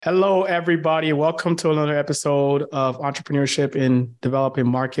Hello, everybody. Welcome to another episode of Entrepreneurship in Developing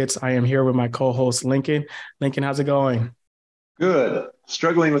Markets. I am here with my co-host, Lincoln. Lincoln, how's it going? Good.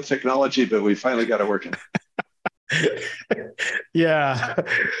 Struggling with technology, but we finally got it working. Yeah,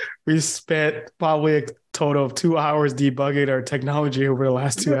 we spent probably a total of 2 hours debugging our technology over the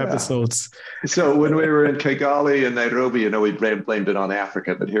last two Yeah. episodes. So when we were in Kigali and Nairobi, we blamed it on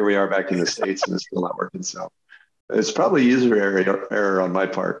Africa, but here we are back in the States and it's still not working. So it's probably user error on my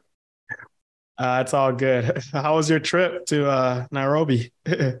part. It's all good. How was your trip to Nairobi?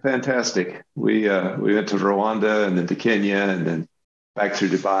 Fantastic. We went to Rwanda and then to Kenya and then back through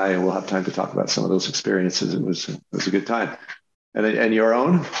Dubai, and we'll have time to talk about some of those experiences. It was a good time. And your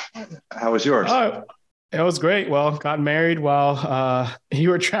own? How was yours? Oh, it was great. Well, got married while you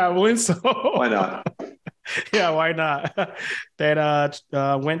were traveling, Why so not? yeah, why not? Then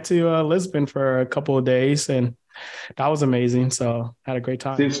went to Lisbon for a couple of days, and that was amazing. So had a great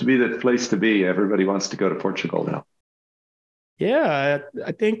time. Seems to be the place to be. Everybody wants to go to Portugal now. Yeah,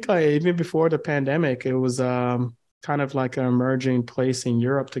 I think even before the pandemic, it was kind of like an emerging place in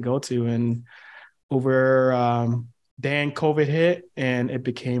Europe to go to, and over then COVID hit, and it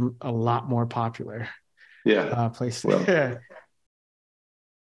became a lot more popular Yeah. place. Well,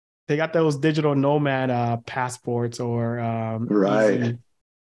 They got those digital nomad passports or right. easy,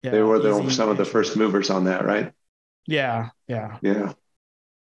 yeah, easy Some of the entry. first movers on that, right? Yeah, yeah. Yeah,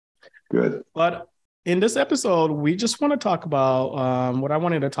 good. But in this episode, we just want to talk about what I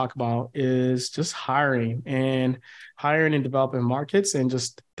wanted to talk about is just hiring and developing markets and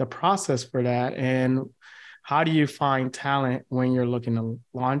just the process for that. And how do you find talent when you're looking to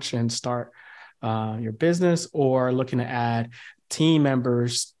launch and start your business or looking to add team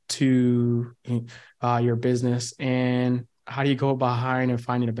members to your business? And how do you go about hiring and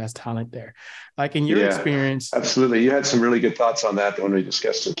finding the best talent there? Like in your Yeah, experience, absolutely. You had some really good thoughts on that when we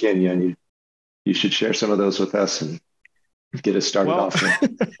discussed in Kenya, and you should share some of those with us and get us started well, off here.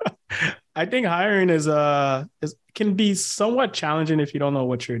 I think hiring is can be somewhat challenging if you don't know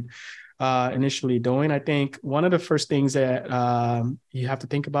what you're initially doing. I think one of the first things that you have to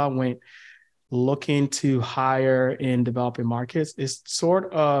think about when looking to hire in developing markets is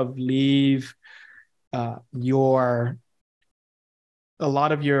sort of leave your a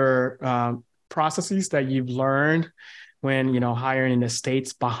lot of your processes that you've learned when hiring in the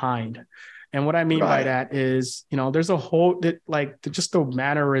states behind. And what I mean by Right. that is, there's a whole like just the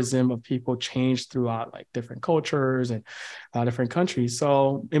mannerism of people change throughout like different cultures and different countries.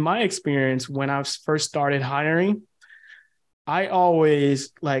 So in my experience, when I first started hiring, I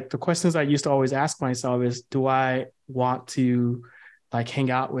always like the questions I used to always ask myself is, do I want to like hang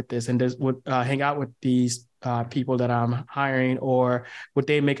out with this and does would hang out with these people that I'm hiring, or would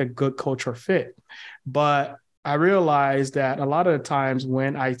they make a good culture fit? But I realized that a lot of the times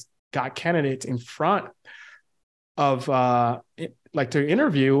when I got candidates in front of like to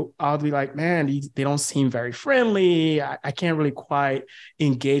interview, I'll be like, man, they don't seem very friendly. I can't really quite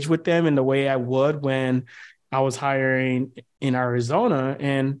engage with them in the way I would when I was hiring in Arizona.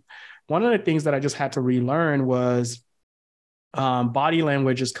 And one of the things that I just had to relearn was body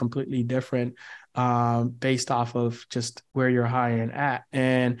language is completely different based off of just where you're hiring at.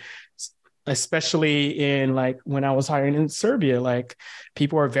 And especially in like when I was hiring in Serbia, like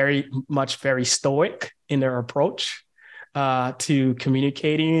people are very stoic in their approach to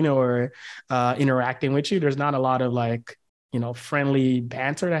communicating or interacting with you. There's not a lot of like, friendly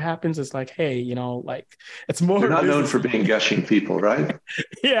banter that happens. It's like, hey, like it's They're more not known for businessy. being gushing people, right?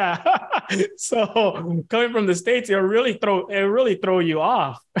 Yeah. So coming from the States, it really throw you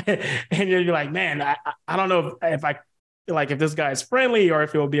off. And you're like, man, I don't know if I like if this guy is friendly or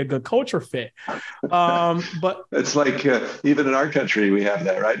if it will be a good culture fit. But It's like even in our country, we have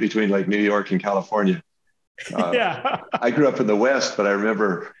that, right? Between like New York and California. Uh, yeah. I grew up in the West, but I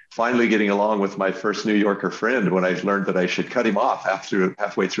remember finally getting along with my first New Yorker friend when I learned that I should cut him off after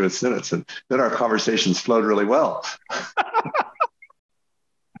halfway through a sentence. And then our conversations flowed really well.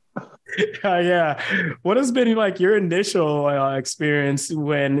 Yeah. What has been like your initial experience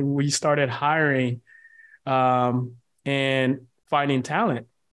when we started hiring and finding talent,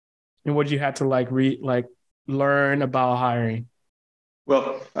 and what you had to like learn about hiring?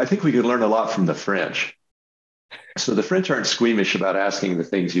 Well, I think we could learn a lot from the French. So the French aren't squeamish about asking the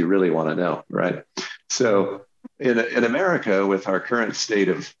things you really want to know, right? So in America, with our current state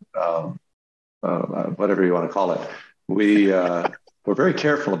of whatever you want to call it, we're very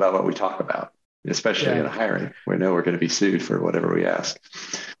careful about what we talk about, especially in Yeah. hiring. We know we're going to be sued for whatever we ask.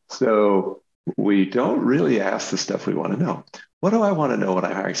 So we don't really ask the stuff we want to know. What do I want to know when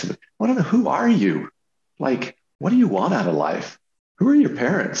I'm hiring somebody? I want to know, who are you? Like, what do you want out of life? who are your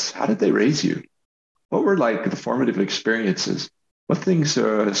parents? How did they raise you? What were like the formative experiences? What things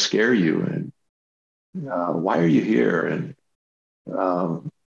scare you? And why are you here? And um,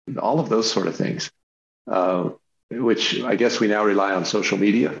 all of those sort of things, which I guess we now rely on social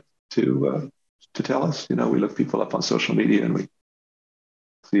media to tell us. You know, we look people up on social media and we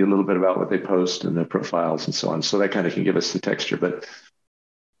see a little bit about what they post and their profiles and so on. So that kind of can give us the texture. But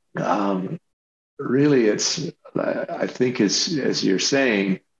um, really, it's I think as you're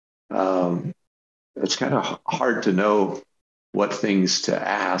saying, um, it's kind of hard to know what things to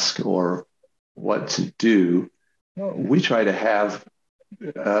ask or what to do. We try to have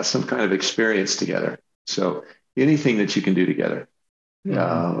some kind of experience together. So anything that you can do together,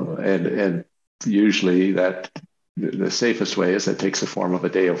 Mm-hmm. and usually that the safest way is that takes the form of a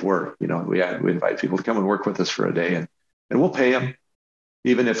day of work. You know, we invite people to come and work with us for a day, and we'll pay them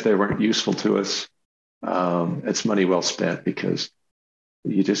even if they weren't useful to us. It's money well spent because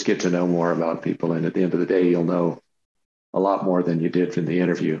you just get to know more about people, and at the end of the day, you'll know a lot more than you did from the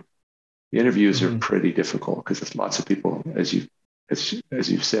interview. The interviews are Mm-hmm. pretty difficult because it's lots of people, as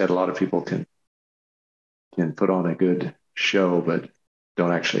you've said, a lot of people can put on a good show, but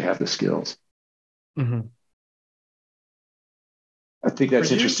don't actually have the skills. Mm-hmm. I think For that's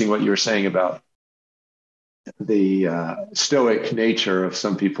you, interesting what you were saying about the stoic nature of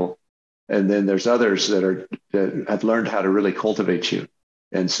some people, and then there's others that have learned how to really cultivate you,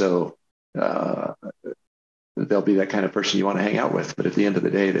 and so uh, they'll be that kind of person you want to hang out with. But at the end of the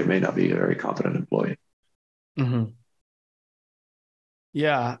day, they may not be a very competent employee. mm-hmm.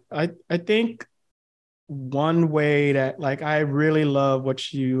 Yeah, I think one way that like I really love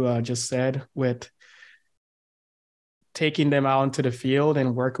what you just said with taking them out into the field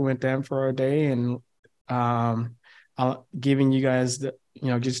and working with them for a day and um, giving you guys the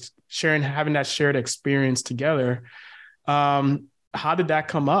just sharing having that shared experience together. How did that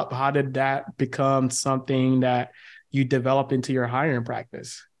come up? How did that become something that you developed into your hiring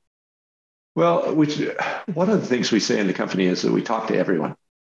practice? Well, which one of the things we say in the company is that we talk to everyone,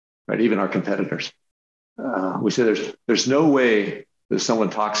 right? Even our competitors. We say there's no way that someone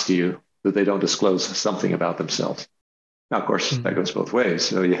talks to you that they don't disclose something about themselves. Now, of course, that Mm-hmm. goes both ways.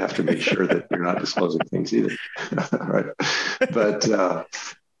 So you have to make sure that you're not disclosing things either, right? But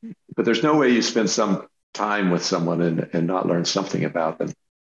but there's no way you spend some time with someone and not learn something about them,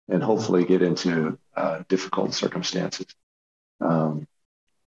 and Mm-hmm. hopefully get into difficult circumstances. Um,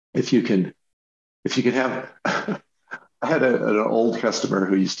 if you can, if you can have, I had an old customer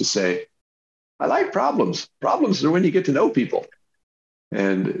who used to say, "I like problems. Problems are when you get to know people."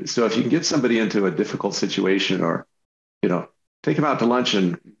 And so if you can get somebody into a difficult situation, or you know, take them out to lunch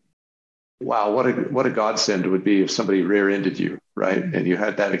and wow, what a godsend it would be if somebody rear-ended you, right? And you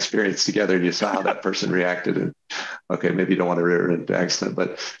had that experience together and you saw how that person reacted. And okay, maybe you don't want to rear-end accident,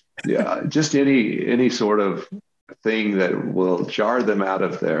 but yeah, just any sort of thing that will jar them out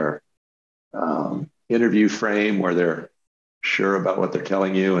of their interview frame where they're sure about what they're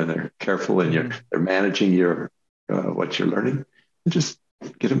telling you and they're careful and Mm-hmm. they're managing your what you're learning. And just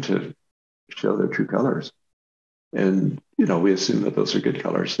get them to show their true colors. And you know, we assume that those are good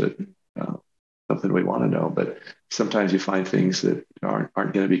colors that uh, something we want to know. But sometimes you find things that aren't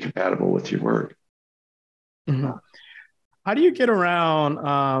going to be compatible with your work. Mm-hmm. Uh, How do you get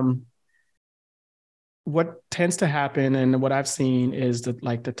around what tends to happen and what I've seen is that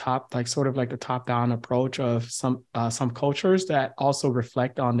like the top like sort of like the top down approach of some cultures that also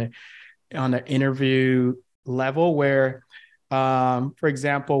reflect on the interview level where for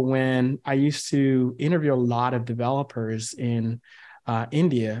example when I used to interview a lot of developers in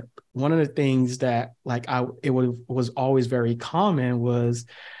India, one of the things that like was always very common was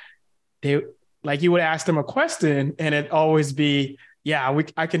they like you would ask them a question and it'd always be yeah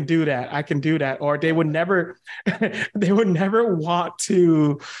I can do that, I can do that, or they would never they would never want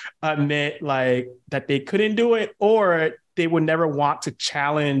to admit like that they couldn't do it, or they would never want to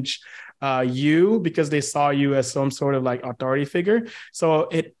challenge you because they saw you as some sort of like authority figure. So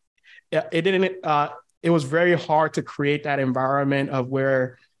it didn't it was very hard to create that environment of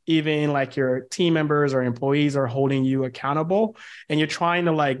where even like your team members or employees are holding you accountable and you're trying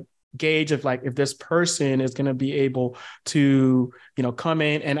to like gauge if this person is going to be able to come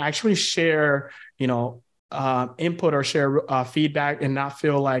in and actually share input or share feedback and not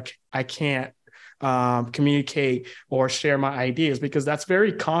feel like I can't communicate or share my ideas, because that's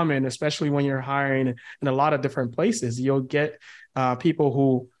very common, especially when you're hiring in a lot of different places. You'll get people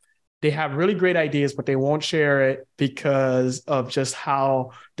who they have really great ideas, but they won't share it because of just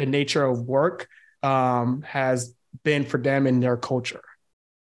how the nature of work has been for them in their culture.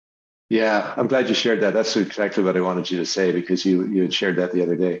 Yeah, I'm glad you shared that. That's exactly what I wanted you to say because you had shared that the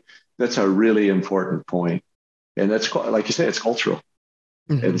other day. That's a really important point, and that's like you say, it's cultural,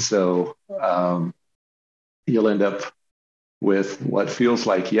 and Hmm. so you'll end up with what feels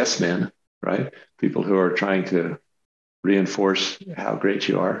like yes men, right? People who are trying to reinforce how great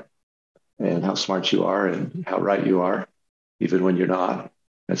you are and how smart you are and how right you are, even when you're not.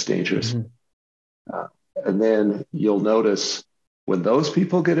 That's dangerous. Hmm. Uh, and then you'll notice when those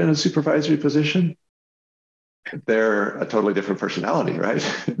people get in a supervisory position, they're a totally different personality, right?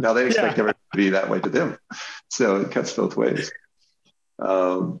 Now they expect Yeah. everybody to be that way to them. So it cuts both ways.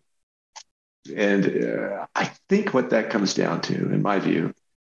 Um, and I think what that comes down to, in my view,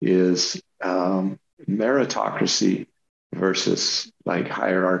 is meritocracy versus like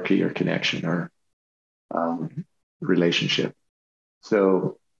hierarchy or connection or um, relationship.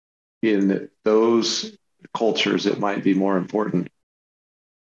 So in those cultures, it might be more important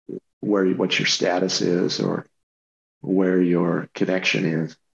where what your status is or where your connection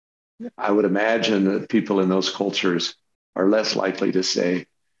is. I would imagine that people in those cultures are less likely to say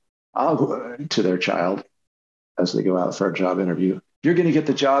to their child as they go out for a job interview, "You're going to get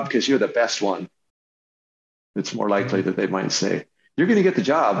the job because you're the best one." It's more likely Hmm. that they might say, "You're going to get the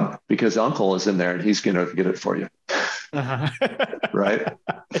job because uncle is in there and he's going to get it for you." Uh-huh. Right.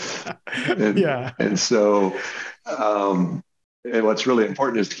 And, Yeah. and so, and what's really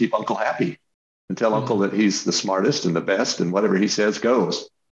important is to keep uncle happy and tell uncle Hmm. that he's the smartest and the best and whatever he says goes.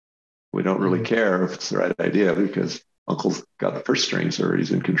 We don't really Hmm. care if it's the right idea because uncle's got the purse strings or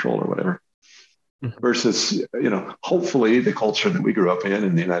he's in control or whatever. Versus, hopefully the culture that we grew up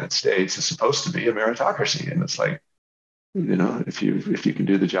in the United States is supposed to be a meritocracy. And it's like, if you can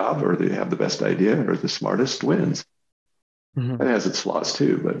do the job or they have the best idea or the smartest wins. It Hmm. has its flaws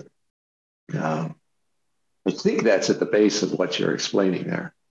too, but I think that's at the base of what you're explaining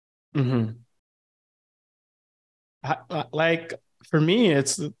there. Hmm. Like for me,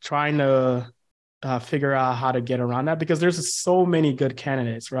 it's trying to figure out how to get around that because there's so many good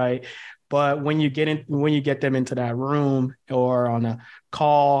candidates, right? But when you get them into that room or on a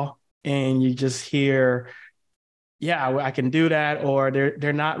call and you just hear, yeah, I can do that, or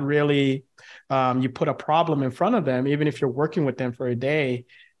they're not really. You put a problem in front of them, even if you're working with them for a day,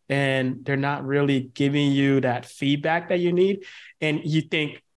 and they're not really giving you that feedback that you need, and you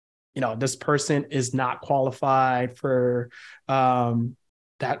think, this person is not qualified for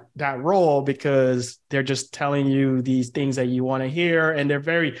that role because they're just telling you these things that you want to hear, and they're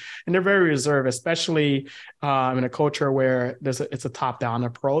very reserved, especially in a culture where it's a top down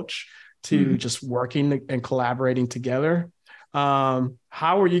approach to Mm-hmm. just working and collaborating together. How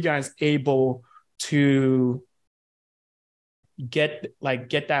are you guys able to get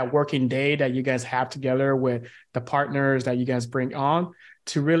that working day that you guys have together with the partners that you guys bring on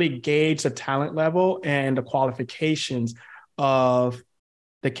to really gauge the talent level and the qualifications of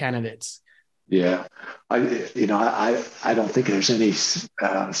the candidates? Yeah, I don't think there's any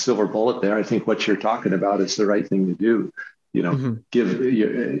silver bullet there. I think what you're talking about is the right thing to do. Mm-hmm. Give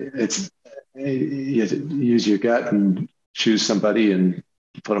you it's you use your gut and choose somebody and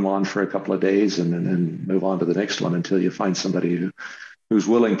put them on for a couple of days and then move on to the next one until you find somebody who's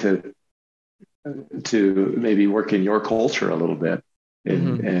willing to maybe work in your culture a little bit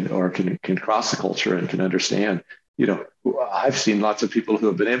Mm-hmm. and or can cross the culture and can understand. You know, I've seen lots of people who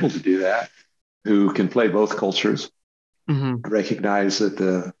have been able to do that who can play both cultures, Mm-hmm. recognize that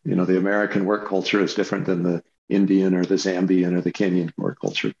the American work culture is different than the Indian or the Zambian or the Kenyan work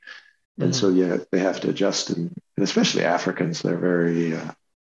culture, and so Mm-hmm. yeah, they have to adjust, and especially Africans, they're very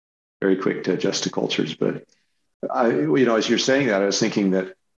quick to adjust to cultures. But as you're saying that, I was thinking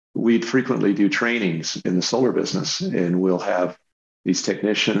that we'd frequently do trainings in the solar business, and we'll have these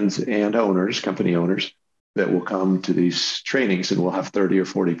technicians and owners, company owners, that will come to these trainings, and we'll have 30 or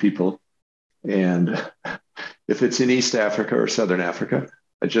 40 people. And if it's in East Africa or Southern Africa,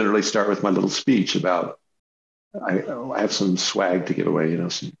 I generally start with my little speech about I have some swag to give away,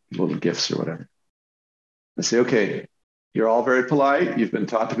 some little gifts or whatever. I say, okay, you're all very polite. You've been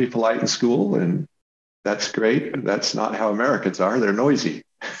taught to be polite in school, and that's great. That's not how Americans are. They're noisy.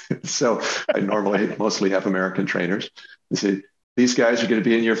 So I normally mostly have American trainers. I say, these guys are going to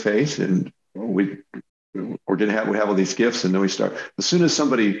be in your face, and we have all these gifts, and then we start. As soon as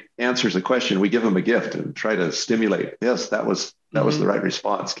somebody answers a question, we give them a gift and try to stimulate. Yes, that was the Mm-hmm. right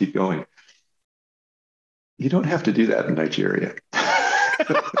response. Keep going. You don't have to do that in Nigeria.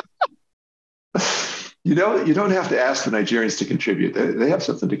 You don't have to ask the Nigerians to contribute. They have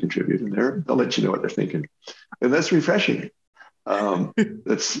something to contribute, and they'll let you know what they're thinking, and that's refreshing.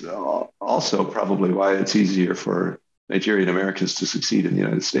 That's also probably why it's easier for Nigerian Americans to succeed in the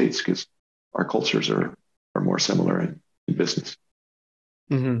United States because our cultures are more similar in business.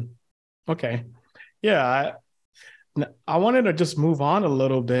 Mm-hmm. Okay. Yeah. I wanted to just move on a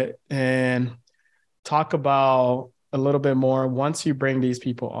little bit and talk about a little bit more once you bring these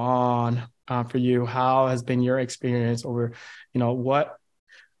people on for you, how has been your experience over, what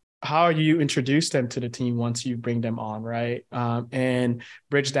how you introduce them to the team once you bring them on, right? And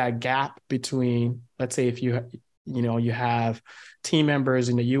bridge that gap between, let's say, if you have team members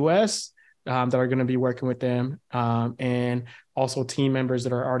in the U.S. That are going to be working with them, and also team members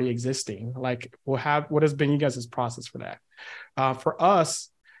that are already existing. Like, what has been you guys' process for that? For us,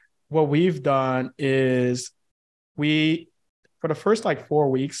 what we've done is for the first like 4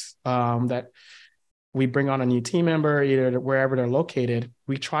 weeks that we bring on a new team member, either wherever they're located,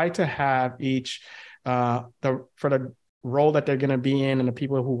 we try to have each for the role that they're going to be in and the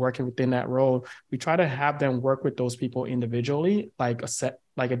people who are working within that role, we try to have them work with those people individually, like a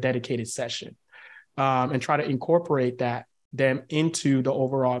dedicated session, and try to incorporate them into the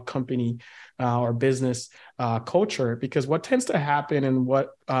overall company or business culture. Because what tends to happen, and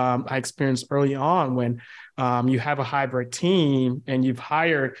what I experienced early on when you have a hybrid team and you've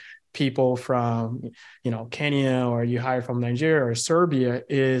hired people from, Kenya, or you hire from Nigeria or Serbia,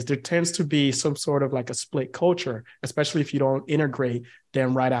 is there tends to be some sort of like a split culture, especially if you don't integrate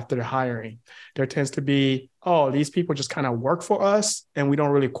them right after the hiring. There tends to be, oh, these people just kind of work for us and we don't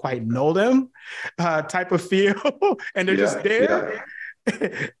really quite know them type of feel. And they're just there.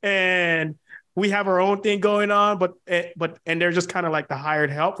 And we have our own thing going on, but they're just kind of like the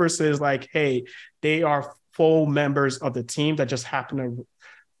hired help versus like, hey, they are full members of the team that just happen to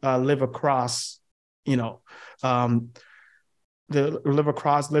live across, live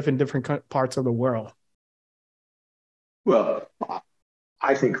in different parts of the world. Well,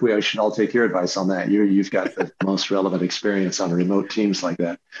 I think we should all take your advice on that. You've got the most relevant experience on remote teams like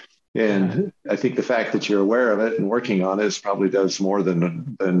that. And I think the fact that you're aware of it and working on it probably does more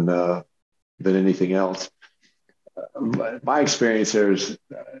than anything else. My experience there is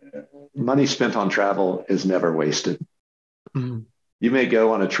money spent on travel is never wasted. Mm-hmm. You may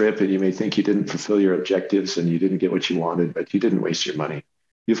go on a trip and you may think you didn't fulfill your objectives and you didn't get what you wanted, but you didn't waste your money.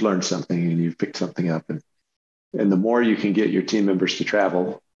 You've learned something and you've picked something up. And the more you can get your team members to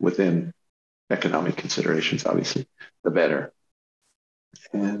travel within economic considerations, obviously, the better.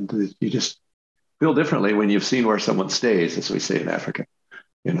 And you just feel differently when you've seen where someone stays, as we say in Africa.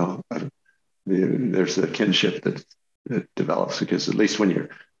 There's a kinship that develops, because at least when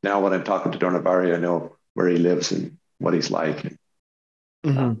I'm talking to Dornavari, I know where he lives and what he's like.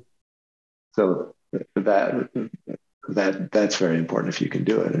 Mm-hmm. So that's very important if you can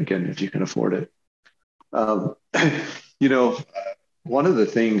do it. Again, if you can afford it. One of the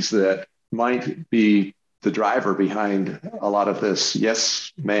things that might be the driver behind a lot of this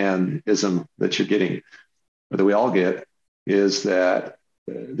yes man-ism that you're getting, or that we all get, is that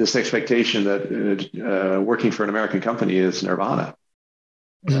this expectation that working for an American company is nirvana.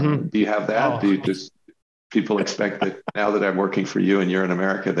 Mm-hmm. Do you have that? Oh. Do you just people expect that now that I'm working for you and you're in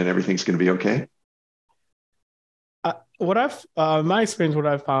America, then everything's going to be okay? My experience, what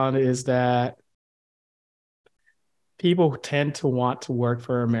I've found is that people tend to want to work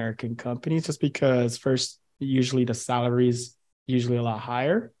for American companies just because, first, usually the salary is usually a lot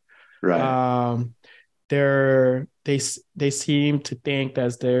higher. Right. They seem to think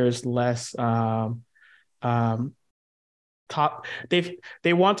that there's less top.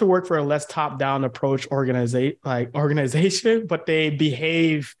 They want to work for a less top down approach organization, but they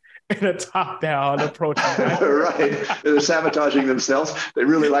behave in a top down approach. Right. They're sabotaging themselves. They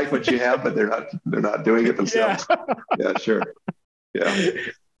really like what you have, but they're not doing it themselves. Yeah, sure. Yeah.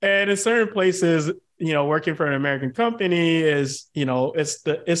 And in certain places, working for an American company is, it's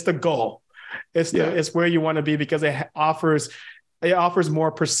the goal. It's where you want to be, because it offers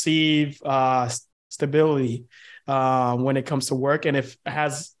more perceived stability when it comes to work, and if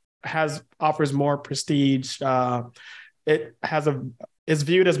offers more prestige, it's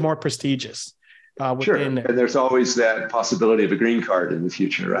viewed as more prestigious. Sure. And there's always that possibility of a green card in the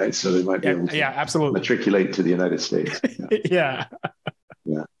future, right? So they might be able to absolutely matriculate to the United States. Yeah.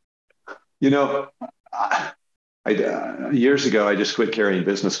 Years ago, I just quit carrying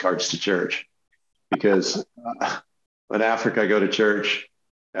business cards to church, because in Africa, I go to church.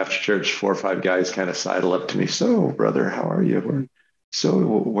 After church, 4 or 5 guys kind of sidle up to me. So, brother, how are you?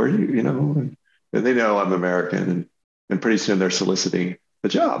 Where are you? And they know I'm American, and pretty soon they're soliciting a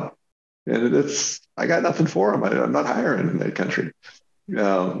job. And I got nothing for them. I'm not hiring in that country.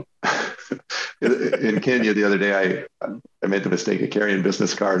 In Kenya the other day, I made the mistake of carrying a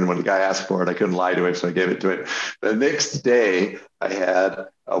business card, and when the guy asked for it, I couldn't lie to him, so I gave it to him. The next day, I had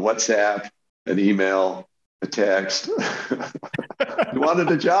a WhatsApp, an email, a text. He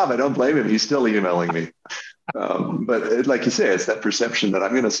wanted a job. I don't blame him. He's still emailing me. But like you say, it's that perception that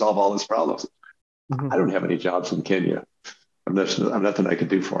I'm going to solve all his problems. I don't have any jobs in Kenya. I'm nothing I could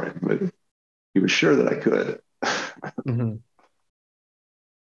do for him, but he was sure that I could. Mm-hmm.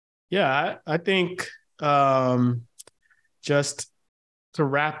 Yeah, I think just to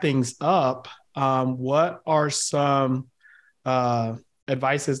wrap things up, what are some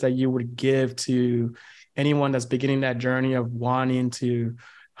advices that you would give to anyone that's beginning that journey of wanting to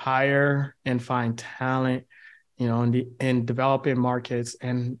hire and find talent, in developing markets?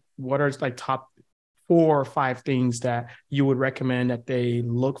 And what are like top 4 or 5 things that you would recommend that they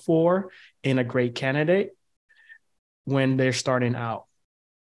look for in a great candidate when they're starting out?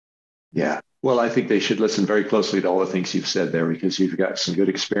 Yeah. Well, I think they should listen very closely to all the things you've said there, because you've got some good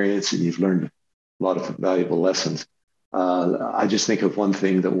experience and you've learned a lot of valuable lessons. I just think of one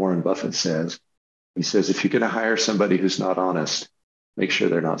thing that Warren Buffett says. He says, if you're going to hire somebody who's not honest, make sure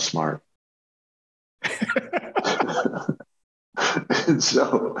they're not smart. And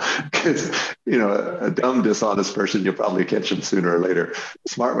so, because, a dumb, dishonest person, you'll probably catch them sooner or later. A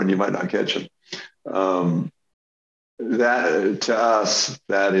smart one, you might not catch them. That, to us,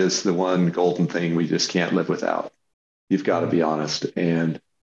 that is the one golden thing we just can't live without. You've got to be honest, and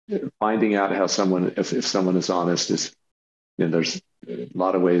finding out how someone, if someone is honest, is, there's a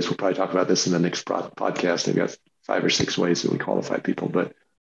lot of ways. We'll probably talk about this in the next podcast. I've got 5 or 6 ways that we qualify people, but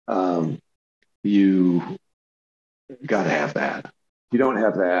you got to have that. If you don't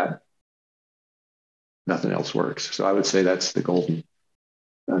have that, nothing else works. So I would say that's the golden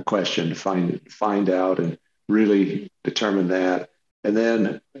question: find out and really determine that. And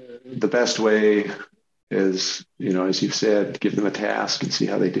then the best way is, as you've said, give them a task and see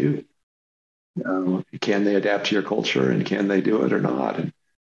how they do. Can they adapt to your culture, and can they do it or not?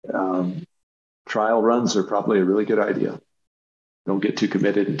 And trial runs are probably a really good idea. Don't get too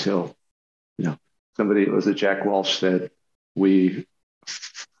committed until, somebody, it was a Jack Walsh said, we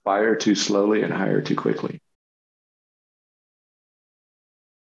fire too slowly and hire too quickly.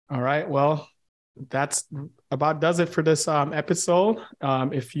 All right. Well, that's about does it for this episode.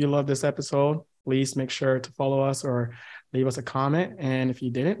 If you love this episode, please make sure to follow us or leave us a comment. And if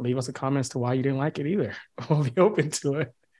you didn't, leave us a comment as to why you didn't like it either. We'll be open to it.